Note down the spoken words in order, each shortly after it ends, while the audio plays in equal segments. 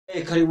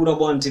Karibu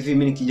Rabu TV,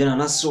 mimi ni kijana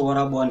Nasro wa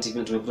Rabu TV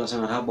na tumekutana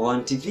tena Rabu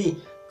TV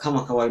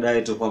kama kawaida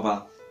yetu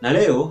kwamba na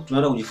leo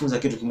tunaenda kujifunza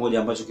kitu kimoja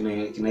ambacho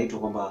kinaitwa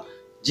kwamba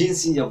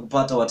jinsi ya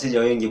kupata wateja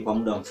wengi kwa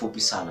muda mfupi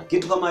sana.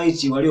 Kitu kama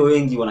hichi walio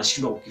wengi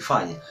wanashindwa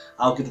kukifanya,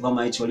 au kitu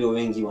kama hichi walio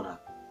wengi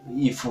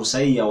hii fursa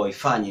hii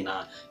hawaifanyi,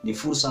 na ni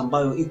fursa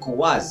ambayo iko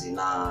wazi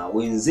na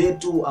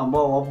wenzetu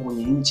ambao wapo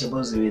kwenye nchi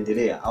ambazo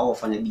zimeendelea, au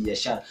wafanya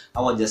biashara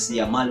au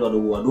wajasiriamali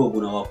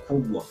wadogo na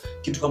wakubwa.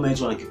 Kitu kama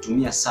hicho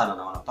wanakitumia sana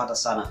na wanapata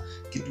sana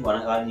kitu,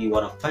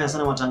 wanafanya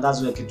sana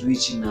matangazo ya kitu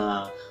hichi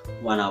na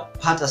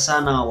wanapata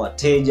sana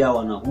wateja,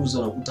 wanauza.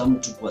 Unakuta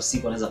mtu kwa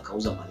siku anaweza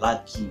kauza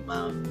malaki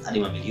hadi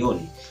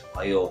mamilioni.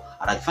 Kwa hiyo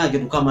anakifanya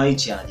kitu kama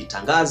hichi,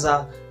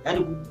 anajitangaza.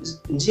 Yaani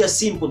njia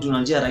simple tu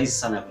na njia rahisi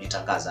sana ya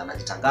kujitangaza.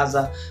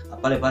 Anajitangaza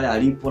pale pale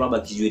alipo, labda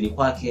kijiweni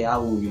kwake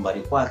au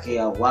nyumbani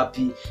kwake au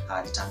wapi,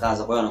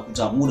 anajitangaza. Kwa hiyo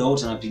anakuta muda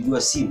wote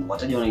anapigiwa simu,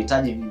 wateja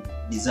wanahitaji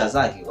bidhaa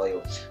zake. Kwa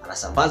hiyo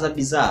anasambaza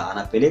bidhaa,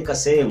 anapeleka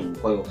sehemu.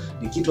 Kwa hiyo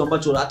ni kitu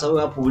ambacho hata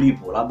wewe hapo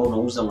ulipo, labda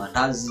unauza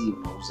mandazi,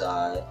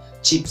 unauza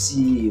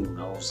chipsi,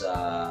 unauza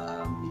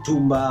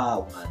mitumba,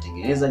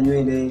 unatengeneza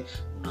nywele,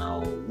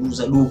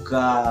 unauza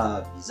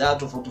duka, bidhaa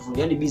tofauti,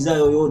 yani bidhaa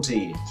yoyote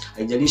ile,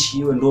 haijalishi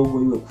iwe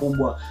ndogo iwe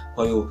kubwa.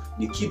 Kwa hiyo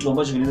ni kitu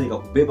ambacho kinaweza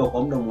kikakubeba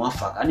kwa muda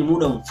mwafaka, yani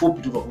muda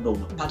mfupi tu utakuta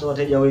unapata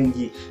wateja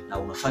wengi na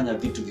unafanya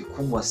vitu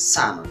vikubwa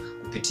sana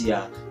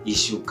kupitia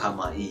issue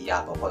kama hii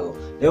hapa. Kwa hiyo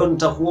leo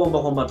nitakuomba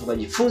kwamba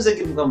tukajifunze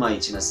kitu kama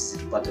hichi na sisi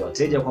tupate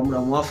wateja kwa muda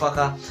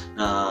mwafaka.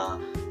 Na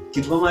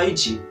kitu kama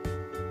hichi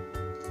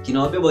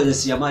kinawabeba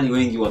wajasiriamali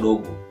wengi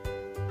wadogo.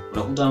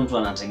 Unakuta mtu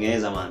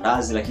anatengeneza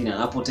mandazi, lakini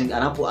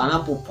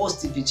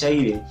anapoposti picha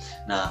ile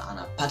na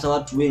anapata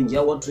watu wengi,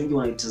 au watu wengi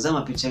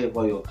wanaitazama picha ile.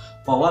 Kwa hiyo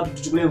kwa watu,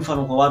 tuchukulie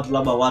mfano kwa watu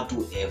labda watu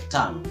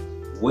 5,000,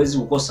 huwezi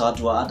kukosa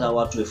hata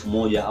watu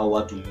 1,000 au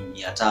watu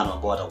 500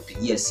 ambao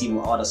watakupigia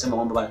simu au watasema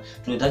kwamba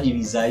tunahitaji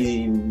visa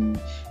hii,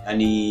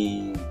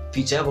 yani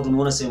picha yako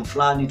tumeona sehemu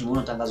fulani,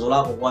 tumeona tangazo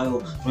lako, kwa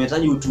hiyo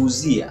tunahitaji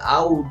utuuzie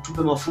au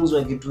tupe mafunzo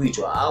ya kitu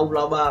hicho, au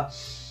labda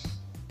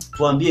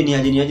tuambie ni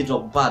aje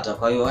tutakupata.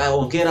 Kwa hiyo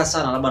hongera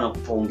sana, labda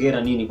nakupa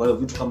hongera nini. Kwa hiyo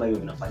vitu kama hivyo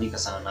vinafanyika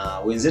sana na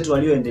wenzetu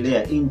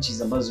walioendelea, nchi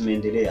ambazo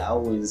zimeendelea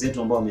au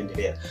wenzetu ambao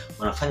wameendelea,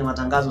 wanafanya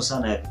matangazo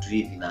sana ya vitu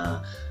hivi,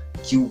 na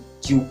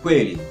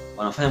kiukweli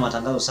wanafanya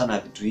matangazo sana ya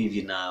vitu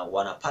hivi na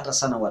wanapata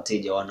sana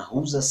wateja,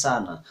 wanauza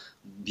sana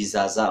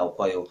bidhaa zao.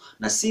 Kwa hiyo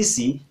na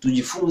sisi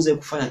tujifunze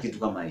kufanya kitu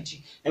kama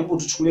hichi. Hebu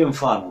tuchukulie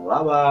mfano,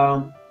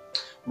 labda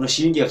una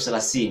shilingi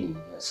 30,000.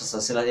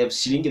 Sasa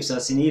shilingi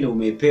 30,000 ile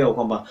umepewa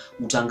kwamba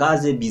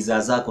utangaze bidhaa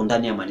zako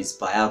ndani ya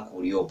manispaa yako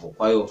uliopo.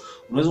 Kwa hiyo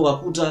unaweza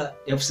kukuta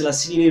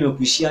 30,000 ile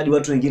imekuishia hadi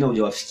watu wengine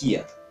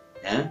hujawafikia.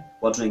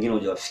 Watu wengine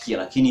hujawafikia,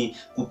 lakini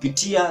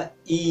kupitia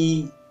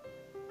hii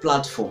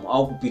platform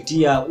au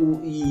kupitia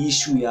hii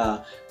issue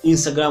ya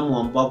Instagram,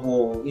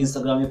 ambapo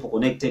Instagram ipo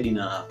connected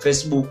na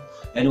Facebook,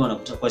 yani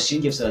wanakuta kwa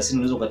shilingi 30,000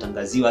 unaweza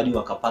kutangaziwa hadi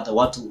wakapata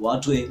watu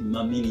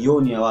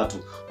mamilioni ya watu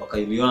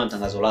wakaiona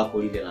tangazo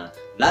lako lile, na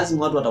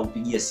lazima watu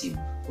watakupigia simu.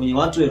 Kwenye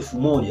watu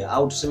 1,000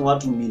 au tuseme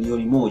watu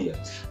 1,000,000,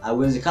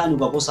 haiwezekani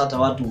ukakosa hata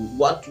watu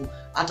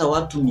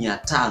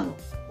 500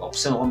 wa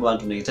kusema kwamba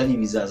tunahitaji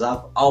bidhaa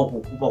zako, au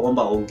kukupa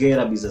kwamba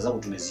hongera, bidhaa zako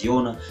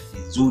tumeziona, ni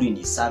nzuri,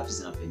 ni safi,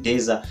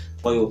 zinapendeza.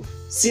 Kwa hiyo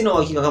sina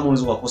uhakika kama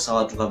unaweza kukosa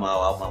watu kama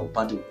hao, ama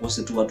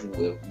ukose tu watu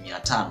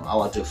 500 au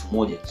watu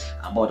 1,000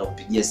 ambao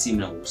watakupigia simu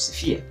na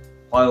kukusifia.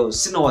 Kwa hiyo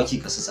sina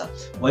uhakika. Sasa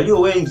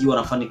walio wengi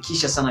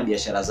wanafanikisha sana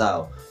biashara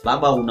zao.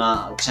 Labda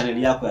una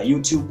channel yako ya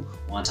YouTube,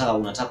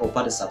 unataka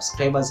upate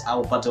subscribers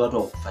au upate watu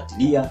wa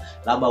kufuatilia.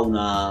 Labda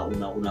una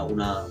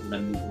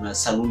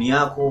saluni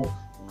yako,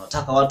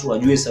 unataka watu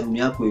wajue saluni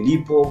yako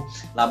ilipo.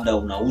 Labda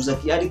unauza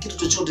kitu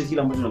chochote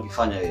kile ambacho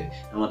unakifanya wewe,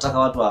 na unataka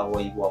watu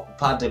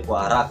wakupate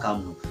kwa haraka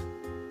mno.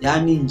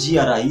 Yaani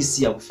njia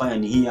rahisi ya kufanya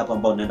ni hii hapa,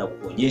 ambayo naenda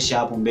kukuonyesha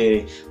hapo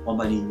mbele,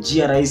 kwamba ni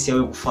njia rahisi ya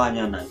wewe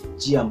kufanya, na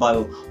njia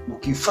ambayo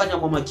ukifanya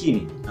kwa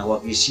makini na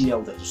kuhakikishia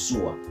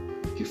utatusua.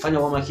 Ukifanya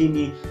kwa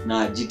makini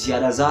na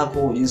jitihada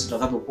zako, jinsi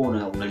utakavyokuwa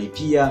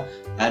unalipia,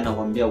 yaani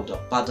nakwambia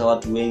utapata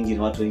watu wengi,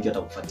 na watu wengi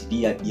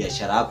watakufuatilia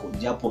biashara yako,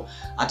 japo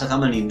hata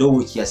kama ni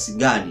ndogo kiasi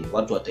gani,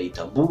 watu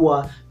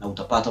wataitambua na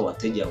utapata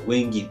wateja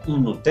wengi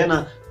mno.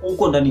 Tena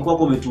huko ndani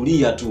kwako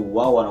umetulia tu,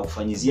 wao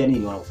wanakufanyizia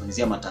nini?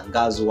 Wanakufanyizia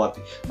matangazo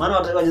wapi? Maana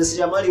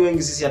wajasiriamali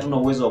wengi sisi hatuna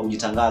uwezo wa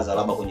kujitangaza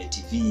labda kwenye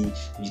TV,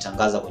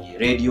 kujitangaza kwenye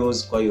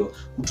radios. Kwa hiyo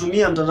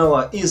kutumia mtandao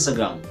wa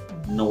Instagram,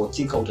 na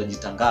uhakika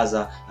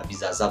utajitangaza na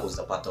bidhaa zako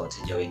zitapata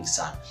wateja wengi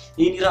sana.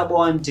 Hii ni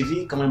Rabu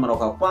TV. Kama ni mara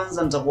ya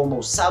kwanza, nitakuomba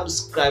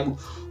usubscribe,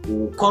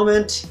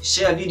 ucomment,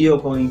 share video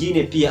kwa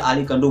wengine, pia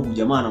alika ndugu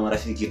jamaa na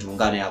marafiki,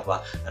 tuungane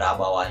hapa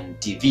Rabu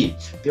TV.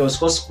 Pia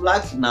usikose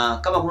kulike, na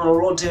kama kuna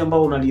lolote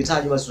ambao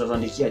unalihitaji basi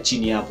utatuandikia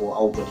chini hapo,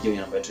 au tuandikie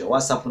kwenye namba yetu ya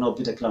WhatsApp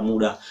unaopita kila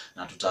muda,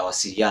 na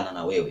tutawasiliana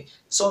na wewe.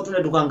 So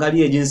tuende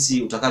tukaangalie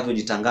jinsi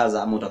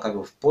utakavyojitangaza ama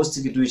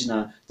utakavyoposti kitu hichi,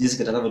 na jinsi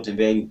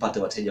kitakavyotembea ili upate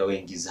wateja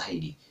wengi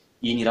zaidi.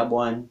 Hii ni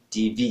Rabu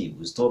TV.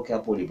 Usitoke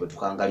hapo ulipo,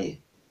 tukaangalie.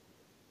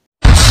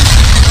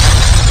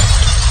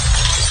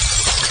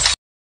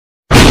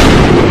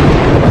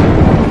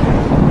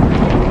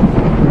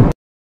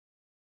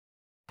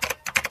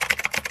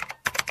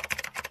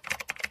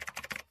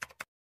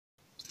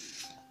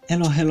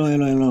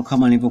 Hello,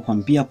 kama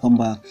nilivyokuambia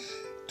kwamba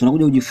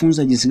tunakuja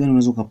kujifunza jinsi gani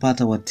unaweza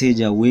kupata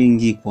wateja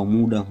wengi kwa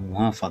muda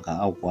mwafaka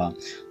au kwa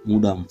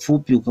muda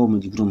mfupi ukawa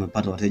umejikuta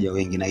umepata wateja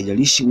wengi, na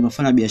haijalishi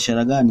unafanya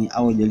biashara gani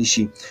au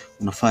haijalishi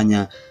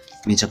unafanya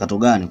michakato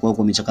gani.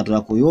 Kwa michakato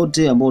yako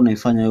yote ambayo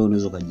unaifanya wewe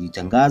unaweza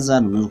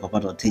kujitangaza na unaweza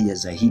kupata wateja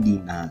zaidi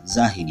na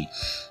zaidi.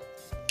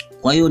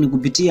 Kwa hiyo ni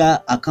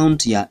kupitia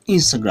account ya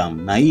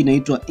Instagram, na hii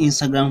inaitwa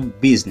Instagram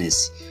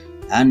business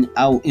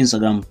au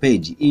Instagram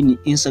page. Hii ni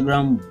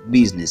Instagram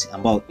business,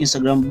 ambao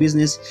Instagram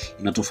business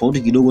ina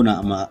tofauti kidogo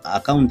na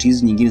account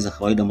hizi nyingine za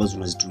kawaida ambazo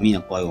unazitumia.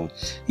 Kwa hiyo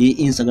hii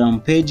Instagram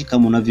page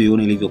kama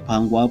unavyoiona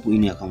ilivyopangwa hapo, hii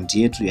ni account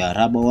yetu ya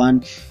Haraka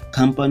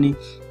company,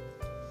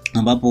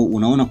 ambapo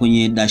unaona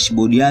kwenye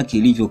dashboard yake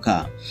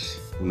ilivyokaa.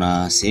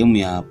 Kuna sehemu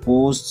ya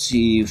post,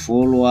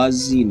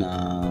 followers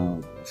na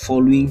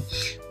following.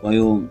 Kwa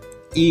hiyo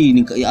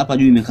hii hapa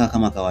juu imekaa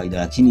kama kawaida,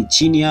 lakini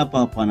chini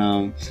hapa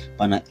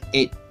pana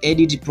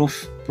edit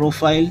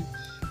profile,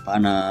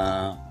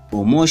 pana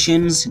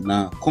promotions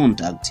na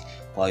contact.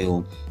 Kwa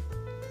hiyo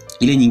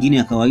ile nyingine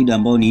ya kawaida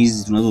ambao ni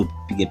hizi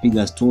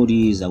tunazopiga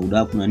stories za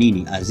udaku na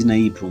nini, hazina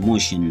hii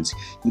promotions,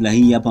 ila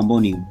hii hapa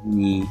ambao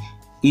ni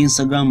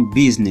Instagram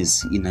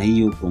business ina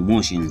hiyo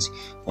promotions.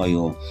 Kwa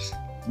hiyo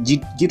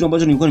kitu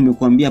ambacho nilikuwa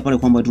nimekuambia pale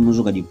kwamba tu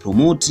unaweza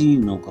kujipromote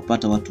na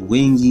ukapata watu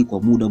wengi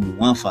kwa muda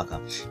mwafaka,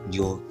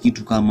 ndio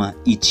kitu kama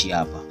hichi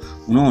hapa.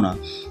 Unaona,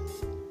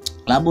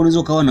 labda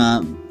unaweza kawa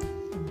na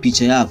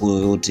picha yako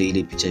yoyote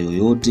ile,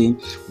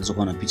 unaweza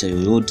kuwa na picha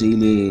yoyote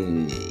ile,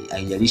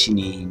 haijalishi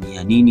ni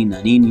ya nini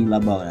na nini,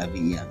 labda ya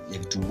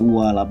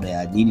vitumbua, labda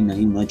ya nini na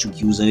nini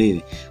unachokiuza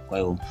wewe. Kwa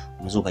hiyo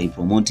unaweza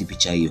kuipromote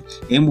picha hiyo.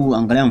 Hebu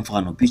angalia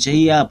mfano, picha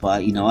hii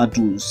hapa ina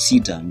watu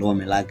 6 ndio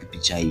wamelike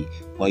picha hii.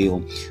 Kwa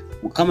hiyo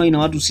kama ina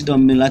watu 6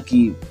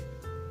 wamelike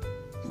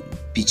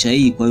picha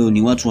hii, kwa hiyo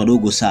ni watu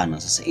wadogo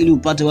sana. Sasa ili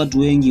upate watu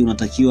wengi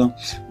unatakiwa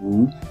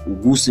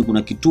uguse,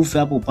 kuna kitufe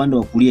hapo upande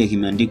wa kulia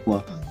kimeandikwa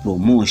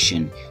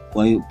promotion.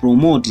 Kwa hiyo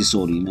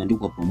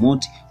imeandikwa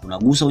promote.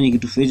 Unagusa kwenye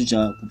kitufe hicho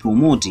cha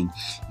kupromote,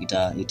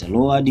 ita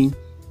load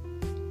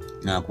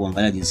na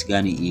kuangalia jinsi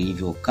gani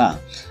ilivyokaa.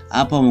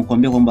 Hapa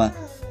wamekuambia kwamba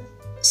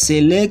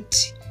select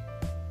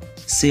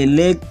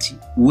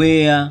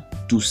where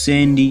to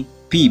send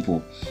people.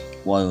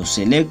 Kwa hiyo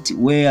select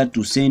where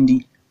to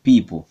send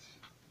people.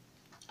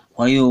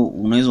 Kwa hiyo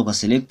unaweza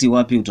ukaselect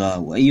wapi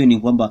hiyo ni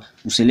kwamba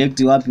uselect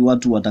wapi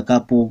watu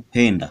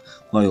watakapoenda.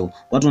 Kwa hiyo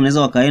watu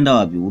wanaweza wakaenda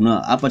wapi?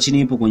 Hapa chini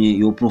ipo kwenye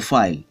your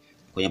profile.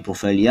 Kwenye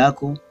profile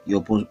yako,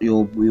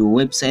 your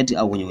website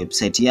au kwenye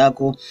website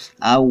yako,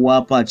 au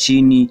hapa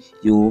chini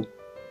your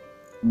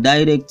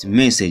direct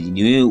message,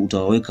 ni wewe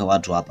utawaweka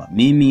watu hapa.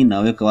 Mimi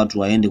naweka watu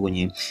waende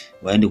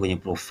kwenye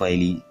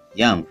profile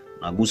yangu.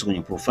 Nagusa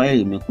kwenye profile,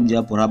 imekuja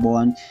hapo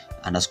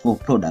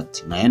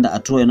 _product. Naenda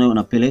hatua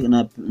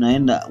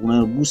naenda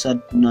unagusa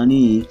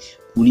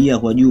kulia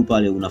kwa juu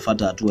pale,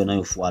 unafuata hatua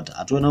inayofuata.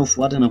 Hatua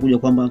inayofuata inakuja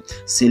kwamba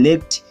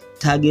select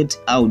target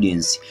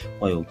audience.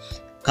 Kwa hiyo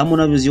kama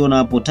unavyoziona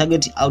hapo,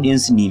 target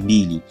audience ni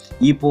 2.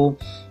 Ipo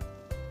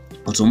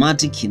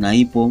automatic na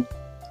ipo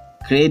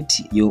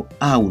create your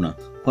own.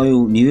 Kwa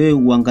hiyo ni wewe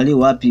uangalie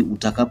wapi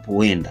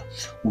utakapoenda.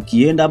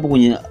 Ukienda hapo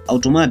kwenye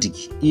automatic,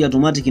 hii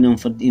automatic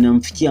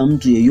inamfikia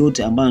mtu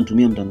yeyote ambaye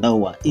anatumia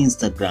mtandao wa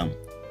Instagram.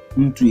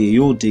 Mtu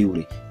yeyote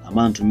yule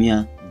ambaye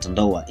anatumia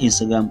mtandao wa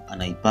Instagram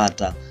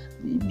anaipata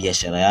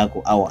biashara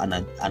yako, au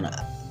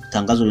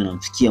tangazo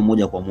linamfikia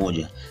moja kwa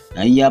moja.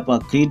 Na hii hapa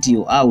create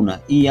your own,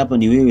 hii hapa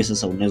ni wewe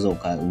sasa unaweza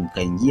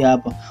ukaingia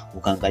hapa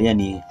ukaangalia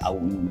ni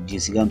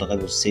jinsi gani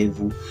utakavyo save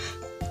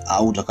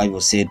au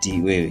utakavyo set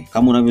wewe.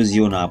 Kama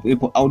unavyoziona hapo,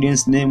 ipo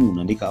audience name,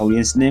 unaandika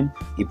audience name,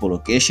 ipo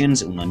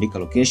locations, unaandika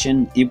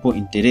location, ipo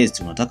interest,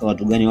 unataka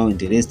watu gani wao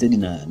interested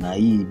na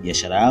hii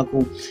biashara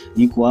yako.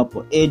 Iko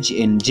hapo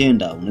age and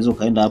gender, unaweza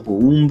kaenda hapo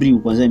umri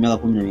kuanzia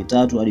miaka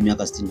 13 hadi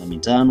miaka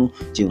 65.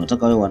 Je,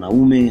 unataka wewe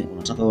wanaume,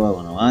 unataka wewe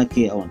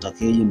wanawake, au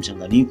unatakaje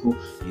mchanganyiko?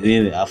 Ni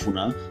wewe, afu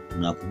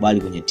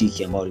unakubali kwenye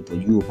tiki ambayo lipo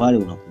juu pale,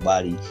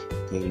 unakubali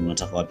kweli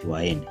unataka wapi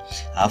waende.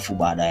 Afu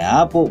baada ya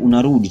hapo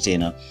unarudi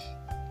tena,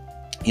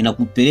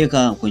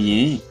 inakupeleka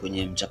kwenye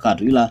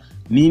mchakato. Ila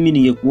mimi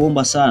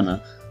ningekuomba sana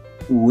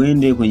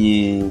uweke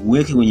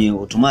kwenye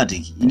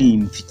automatic ili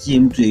imfikie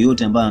mtu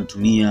yeyote ambaye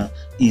anatumia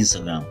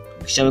Instagram.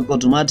 Ukishaweka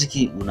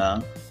automatic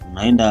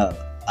unaenda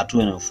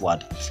hatua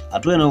inayofuata.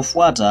 Hatua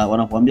inayofuata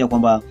wanakuambia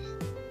kwamba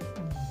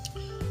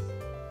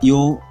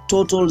your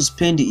total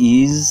spend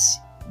is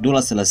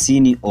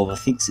 $30 over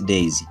 6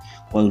 days.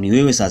 Kwa hiyo ni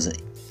wewe sasa.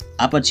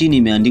 Hapa chini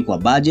imeandikwa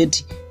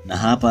budget, na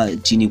hapa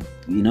chini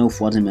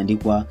inayofuata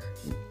imeandikwa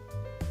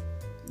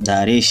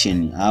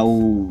duration,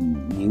 au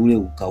ni ule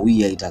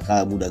ukawia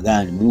itakaa muda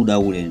gani, muda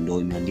ule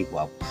ndio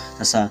imeandikwa hapo.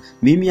 Sasa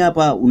mimi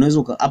hapa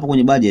unaweza hapa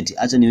kwenye budget,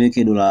 acha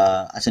niweke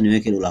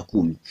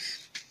 $10.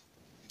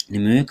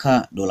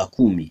 Nimeweka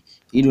 $10.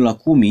 Hii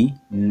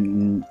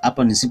 $10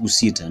 hapa ni siku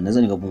 6.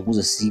 Naweza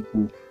nikapunguza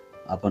siku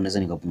hapa,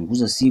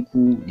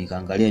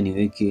 nikaangalia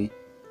niweke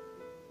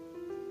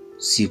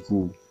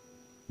siku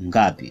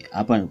ngapi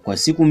hapa. Kwa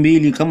siku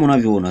 2 kama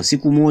unavyoona,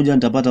 siku moja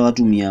nitapata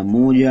watu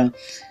 100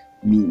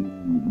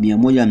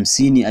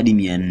 150 hadi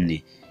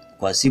 400.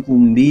 Kwa siku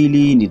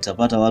 2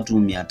 nitapata watu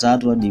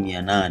 300 hadi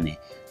 800.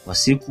 Kwa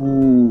siku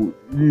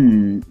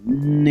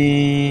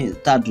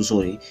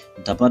 3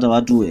 nitapata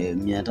watu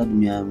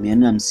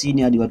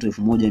 450 hadi watu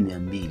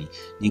 1200.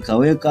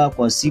 Nikaweka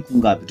kwa siku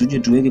ngapi? Tuje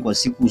tuweke kwa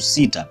siku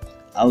 6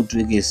 au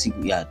tuweke siku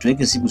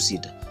 6.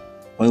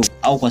 Kwa hiyo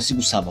au kwa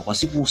siku 7. Kwa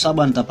siku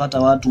 7 nitapata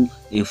watu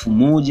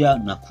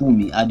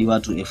 1010 hadi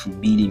watu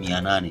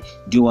 2800.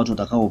 Ndio watu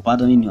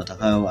watakaopata nini?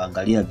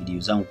 Watakaoangalia video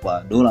zangu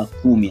kwa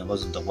 $10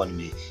 ambazo nitakuwa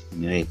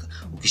nimeweka.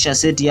 Ukisha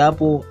seti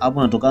hapo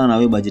natokana na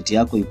wewe budget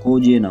yako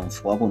ikoje na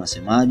mfuko wako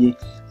unasemaje.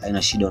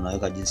 Haina shida,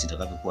 unaweka jinsi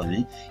itakavyokuwa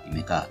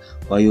imekaa.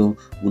 Kwa hiyo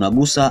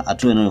unagusa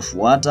hatua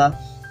inayofuata.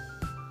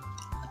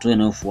 Hatua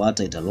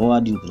inayofuata ita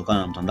load kutokana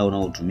na mtandao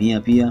unaotumia.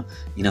 Pia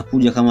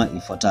inakuja kama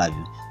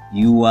ifuatavyo: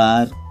 you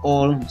are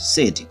all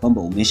set,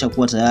 kwamba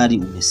umeshakuwa tayari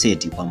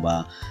umeseti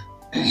kwamba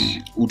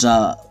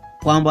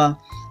kwamba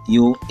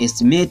your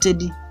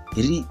estimated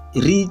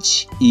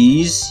reach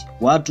is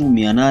watu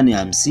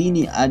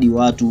 850 hadi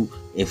watu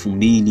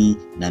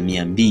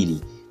 2200.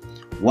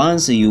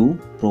 Once your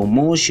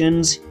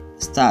promotion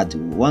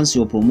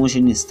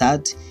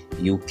start,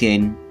 you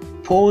can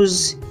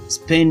pause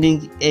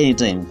spending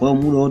anytime. Kwa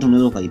hiyo muda wote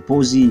unaweza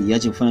ukaipozi,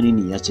 iache kufanya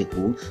nini? Iache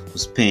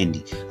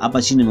kuspend.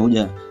 Hapa chini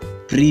imekuja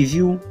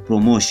preview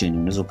promotion,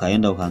 unaweza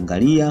kaenda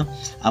ukaangalia.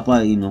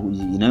 Hapa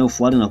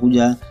inayofuata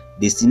inakuja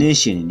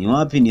destination, ni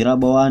wapi? Ni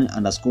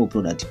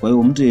raba1_product. Kwa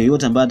hiyo mtu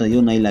yeyote ambaye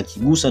ataiona ile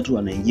akigusa tu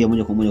anaingia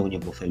moja kwa moja kwenye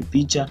profile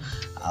picture.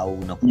 Au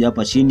unakuja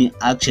hapa chini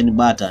action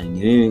button,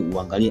 ni wewe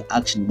uangalie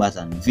action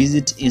button,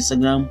 visit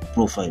Instagram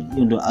profile.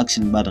 Hiyo ndio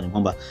action button,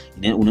 kwamba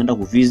unaenda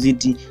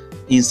kuvisit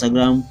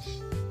Instagram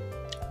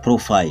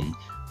profile.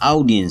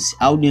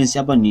 Audience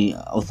hapa ni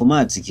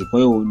automatic, kwa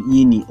hiyo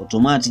hii ni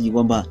automatic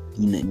kwamba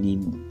ni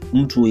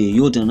mtu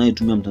yeyote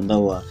anayetumia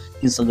mtandao wa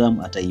Instagram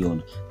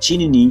ataiona.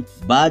 Chini ni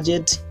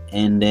budget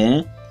and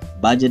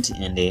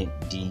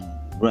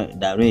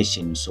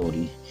direction,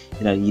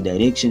 ila hii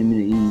direction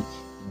hii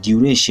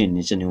duration,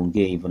 acha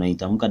niongee hivyo,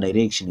 naitamka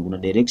direction. Kuna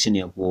direction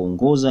ya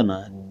kuongoza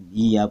na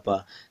hii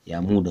hapa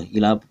ya muda,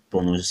 ila hapa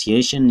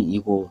pronunciation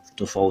iko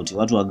tofauti.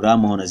 Watu wa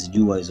grammar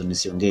wanazijua hizo,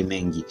 nisiongee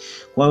mengi.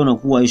 Kwa hiyo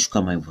unakuwa issue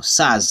kama hivyo.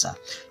 Sasa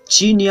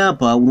chini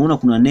hapa unaona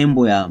kuna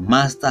nembo ya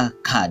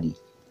Mastercard.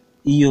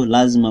 Hiyo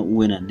lazima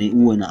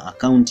uwe na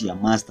account ya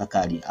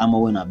Mastercard, ama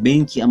uwe na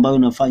benki ambayo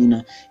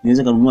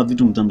inaweza kununua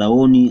vitu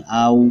mtandaoni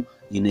au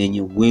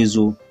yenye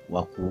uwezo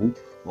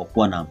wa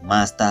kuwa na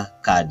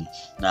Mastercard.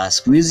 Na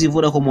siku hizi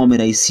Vodacom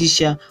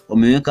wamerahisisha,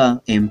 wameweka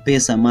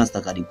M-Pesa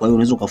Mastercard. Kwa hiyo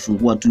unaweza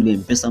kufungua tu ile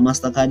M-Pesa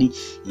Mastercard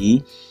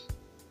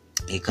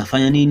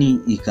ikafanya nini?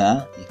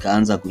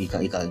 Ikaanza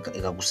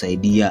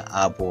ikakusaidia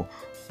hapo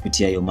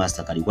kupitia hiyo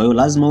Mastercard. Kwa hiyo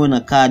lazima uwe na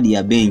kadi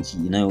ya benki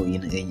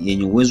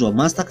yenye uwezo wa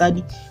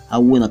Mastercard,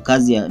 au uwe na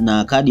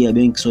kadi ya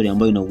benki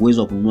ambayo ina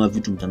uwezo wa kununua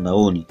vitu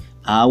mtandaoni,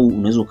 au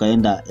unaweza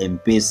kaenda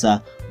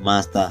M-Pesa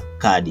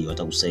Mastercard.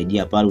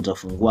 Watakusaidia pale,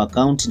 utafungua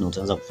account na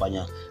utaanza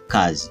kufanya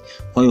kazi.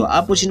 Kwa hiyo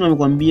hapo chini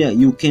wamekwambia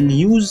you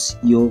can use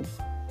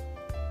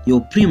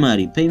your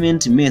primary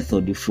payment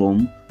method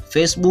from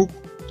Facebook,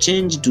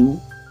 change to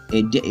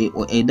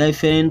a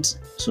different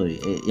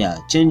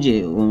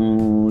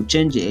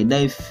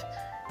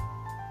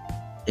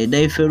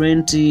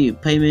different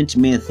payment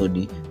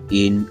method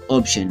in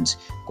options.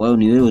 Kwa hiyo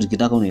ni wewe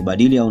ukitaka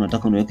unaibadili, au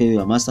unataka unaweka hiyo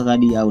ya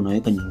Mastercard, au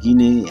unaweka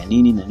nyingine ya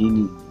nini na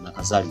nini na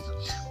kadhalika.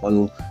 Kwa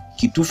hiyo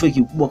kitufe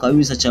kikubwa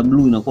kabisa cha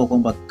blue inakuwa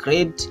kwamba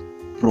create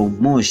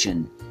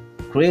promotion.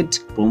 Kwa hiyo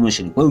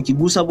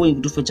ukigusa hapo kwenye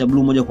kitufe cha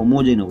blue, moja kwa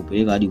moja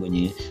inakupeleka hadi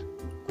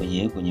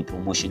kwenye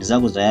promotion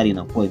zako, tayari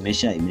inakuwa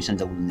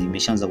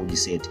imeshaanza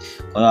kujiset.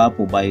 Kwa hiyo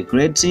hapo, by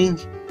creating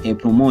a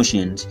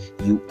promotion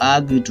you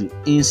agree to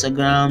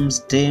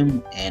Instagram's term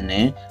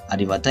and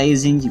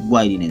advertising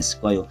guidelines.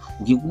 Kwa hiyo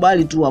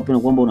ukikubali tu hapo, na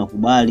kwamba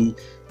unakubali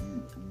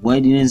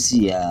guidelines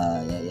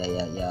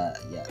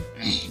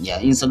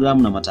ya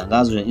Instagram na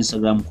matangazo ya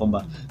Instagram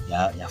kwamba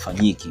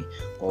yafanyike.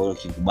 Kwa hiyo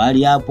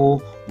ukikubali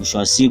hapo, mwisho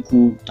wa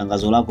siku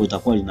tangazo lako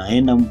litakuwa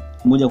linaenda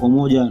moja kwa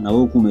moja, na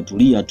wewe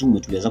umetulia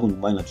zako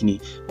nyumbani,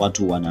 lakini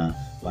watu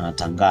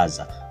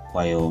wanatangaza.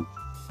 Kwa hiyo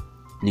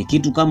ni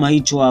kitu kama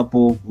hicho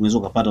hapo, unaweza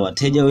kupata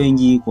wateja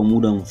wengi kwa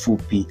muda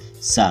mfupi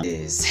sana.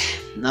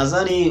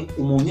 Nadhani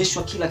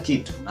umeonyeshwa kila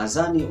kitu,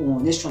 nadhani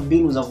umeonyeshwa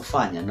mbinu za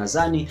kufanya,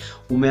 nadhani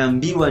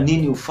umeambiwa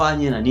nini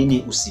ufanye na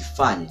nini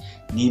usifanye.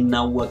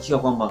 Nina uhakika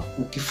kwamba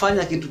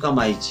ukifanya kitu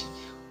kama hichi,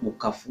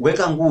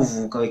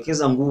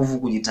 ukawekeza nguvu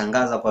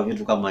kujitangaza kwa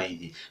vitu kama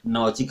hivi,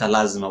 na uhakika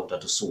lazima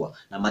utatusua,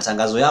 na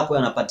matangazo yako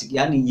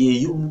yanapatikana.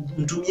 Yani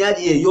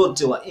mtumiaji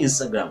yeyote wa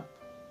Instagram,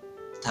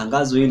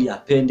 tangazo hili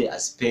apende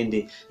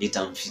asipende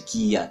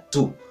litamfikia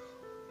tu.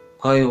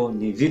 Kwa hiyo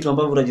ni vitu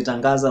ambavyo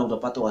utajitangaza,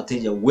 utapata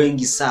wateja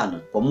wengi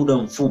sana kwa muda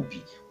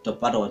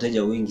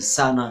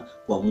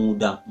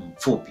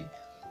mfupi.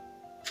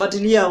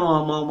 Fuatilia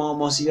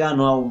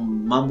mawasiliano au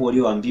mambo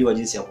walioambiwa,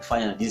 jinsi ya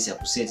kufanya na jinsi ya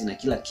kuseti na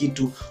kila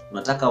kitu.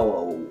 Unataka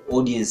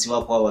audience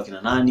wako au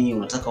wakina nani,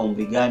 unataka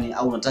umri gani,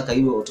 au unataka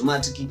iwe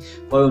automatic.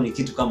 Kwa hiyo ni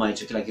kitu kama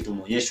hicho, kila kitu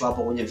umeonyeshwa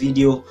hapo kwenye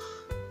video.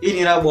 Hii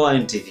ni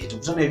Raisi TV.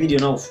 Tukutane video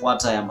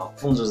inayofuata ya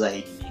mafunzo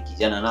zaidi. Ni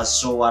kijana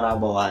Nasro wa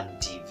Raisi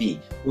TV.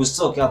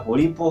 Usitoke hapo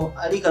ulipo,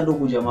 alika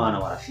ndugu jamaa na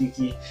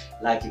marafiki,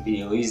 like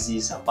video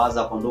hizi,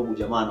 sambaza kwa ndugu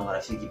jamaa na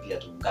marafiki pia,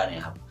 tuungane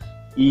hapa.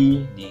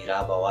 Hii ni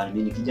Raisi.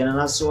 Mimi ni kijana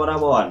Nasro wa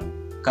Raisi.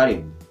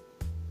 Karibu.